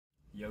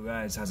Yo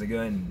guys, how's it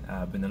going?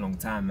 Been a long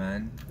time,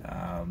 man.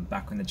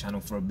 Back on the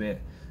channel for a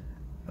bit.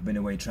 I've been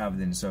away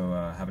traveling, so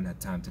haven't had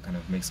time to kind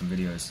of make some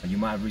videos. You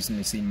might have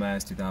recently seen my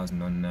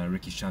S2000 on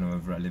Ricky's channel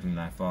over at Living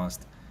Life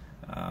Fast.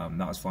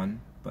 That was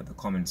fun, but the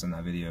comments on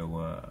that video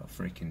were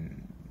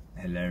freaking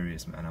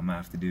hilarious, man. I might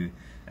have to do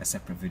a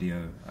separate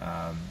video,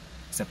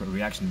 separate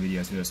reaction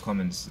video to those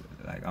comments.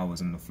 Like, I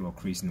was on the floor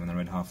creasing when I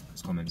read half of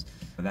those comments.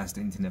 But that's the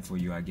internet for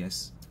you, I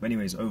guess. But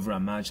anyways, over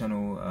at my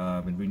channel,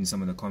 I've been reading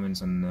some of the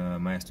comments on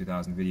my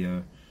S2000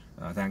 video.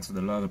 Thanks for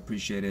the love,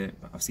 appreciate it.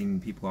 I've seen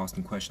people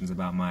asking questions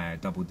about my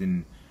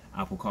doubled-in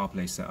Apple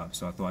CarPlay setup,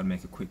 so I thought I'd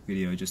make a quick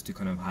video just to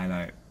kind of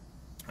highlight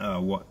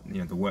what,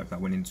 the work that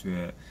went into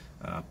it,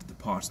 the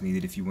parts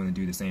needed if you want to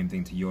do the same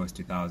thing to your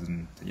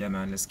S2000. So yeah,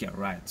 man, let's get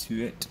right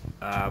to it.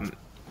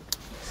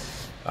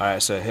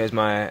 Alright, so here's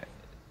my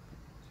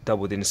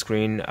doubled-in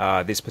screen.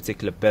 This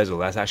particular bezel,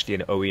 that's actually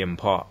an OEM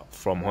part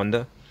from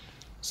Honda,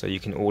 so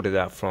you can order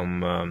that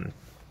from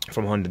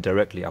Honda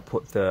directly. I'll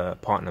put the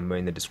part number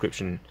in the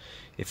description.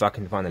 If I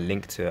can find a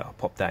link to it, I'll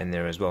pop that in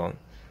there as well.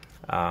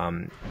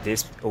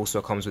 This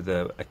also comes with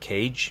a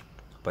cage,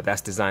 but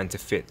that's designed to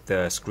fit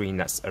the screen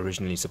that's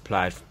originally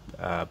supplied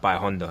by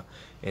Honda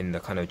in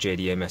the kind of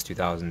JDM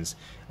S2000s.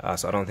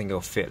 So I don't think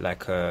it'll fit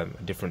like a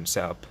different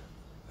setup,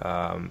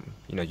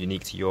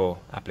 unique to your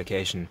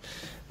application.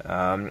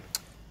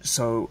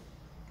 So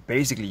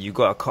basically, you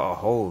got to cut a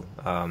hole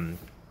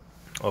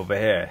over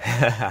here.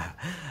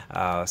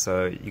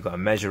 So you got to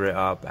measure it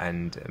up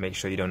and make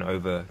sure you don't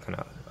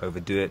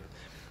overdo it.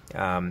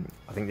 I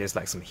think there's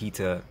like some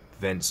heater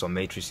vents or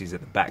matrices at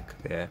the back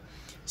there,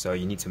 so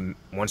you need to,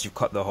 once you've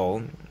cut the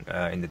hole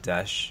in the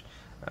dash,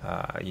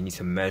 you need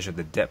to measure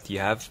the depth you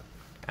have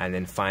and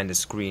then find a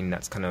screen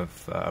that's kind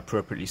of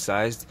appropriately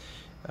sized.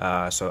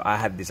 So I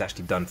had this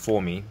actually done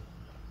for me.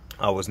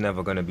 I was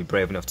never going to be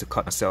brave enough to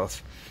cut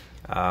myself.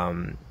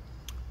 I'm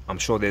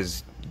sure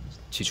there's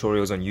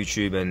tutorials on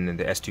YouTube and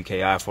the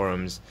S2KI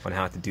forums on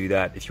how to do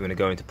that if you want to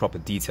go into proper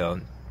detail,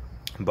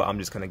 but I'm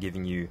just kind of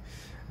giving you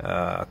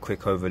a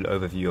quick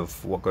overview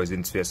of what goes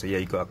into it. So yeah,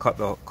 you got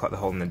to cut the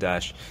hole in the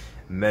dash,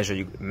 measure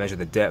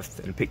the depth,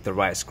 and pick the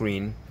right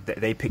screen.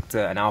 They picked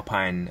an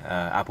Alpine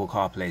Apple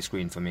CarPlay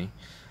screen for me,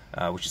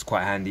 which is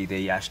quite handy.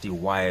 They actually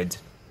wired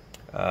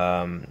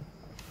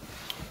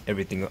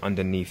everything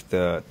underneath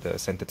the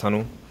center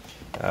tunnel.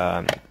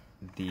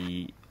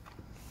 The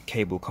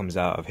cable comes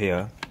out of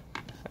here.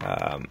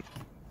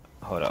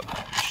 Hold up,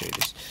 I'll show you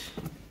this.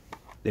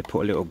 They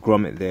put a little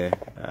grommet there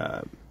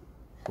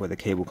where the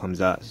cable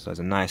comes out, so it's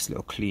a nice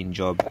little clean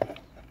job.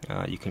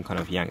 You can kind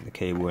of yank the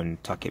cable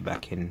and tuck it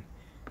back in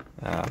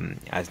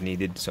as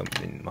needed. So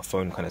my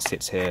phone kind of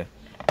sits here,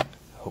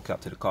 hooked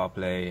up to the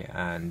CarPlay,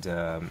 and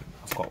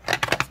I've got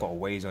a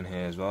Waze on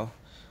here as well,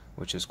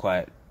 which is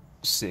quite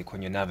sick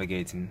when you're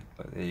navigating.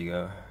 But there you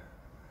go,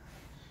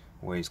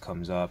 Waze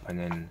comes up, and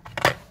then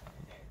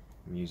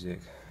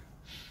music.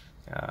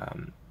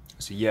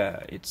 So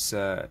yeah, it's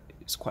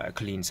quite a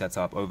clean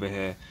setup. Over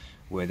here,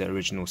 where the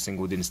original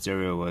single-din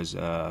stereo was,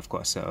 I've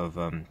got a set of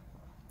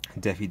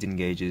Defi-din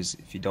gauges.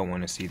 If you don't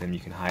want to see them,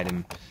 you can hide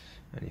them,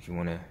 and if you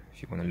want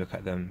to look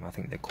at them, I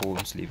think they're cool.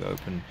 Just leave it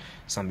open.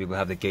 Some people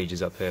have the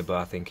gauges up here, but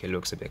I think it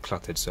looks a bit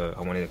cluttered, so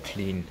I wanted a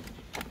clean,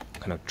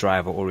 kind of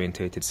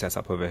driver-orientated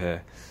setup over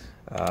here.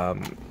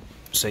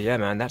 So yeah,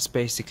 man, that's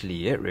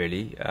basically it,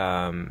 really.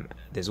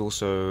 There's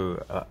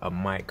also a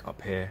mic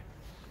up here.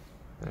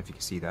 I don't know if you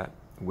can see that,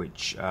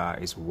 which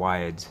is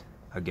wired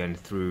again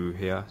through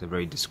here. It's a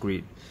very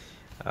discreet.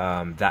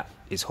 That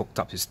is hooked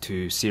up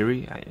to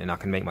Siri, and I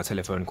can make my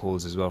telephone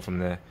calls as well from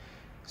there.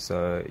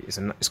 So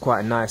it's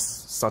quite a nice,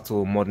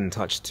 subtle, modern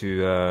touch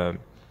to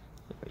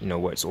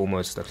what's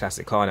almost a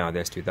classic car now, the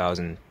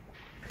S2000.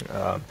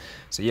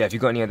 So yeah, if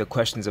you've got any other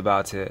questions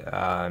about it,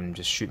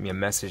 just shoot me a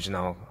message and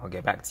I'll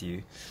get back to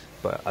you.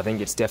 But I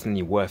think it's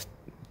definitely worth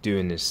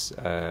doing this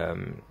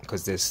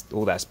because there's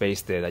all that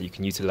space there that you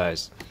can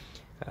utilize.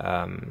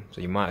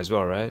 So you might as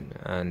well, right?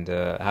 And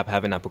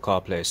having Apple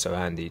CarPlay is so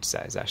handy. It's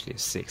actually a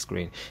sick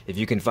screen. If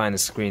you can find a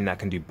screen that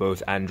can do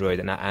both Android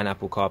and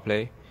Apple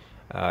CarPlay,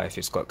 if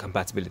it's got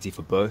compatibility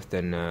for both,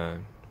 then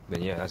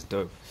yeah, that's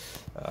dope.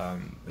 But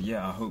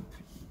yeah, I hope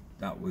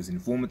that was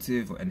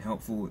informative and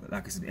helpful.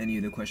 Like I said, any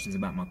other questions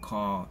about my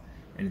car,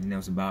 anything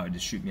else about it,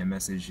 just shoot me a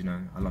message.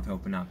 I love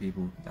helping out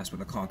people. That's what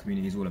the car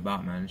community is all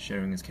about, man.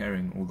 Sharing is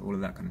caring, all of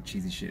that kind of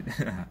cheesy shit.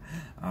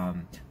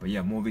 But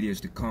yeah, more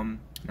videos to come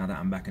now that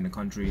I'm back in the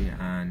country,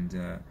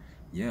 and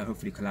yeah,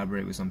 hopefully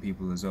collaborate with some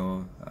people as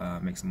well,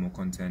 make some more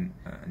content,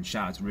 and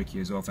shout out to Ricky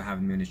as well for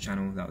having me on his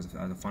channel. That was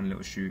a fun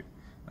little shoot.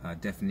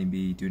 Definitely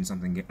be doing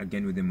something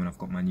again with him when I've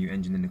got my new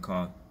engine in the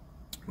car,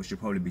 which will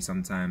probably be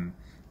sometime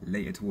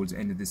later towards the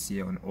end of this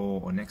year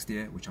or next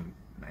year, which I'm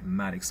like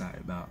mad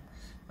excited about.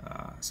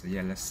 So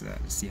yeah, let's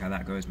see how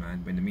that goes,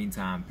 man. But in the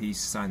meantime, peace,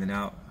 signing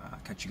out.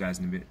 Catch you guys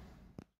in a bit.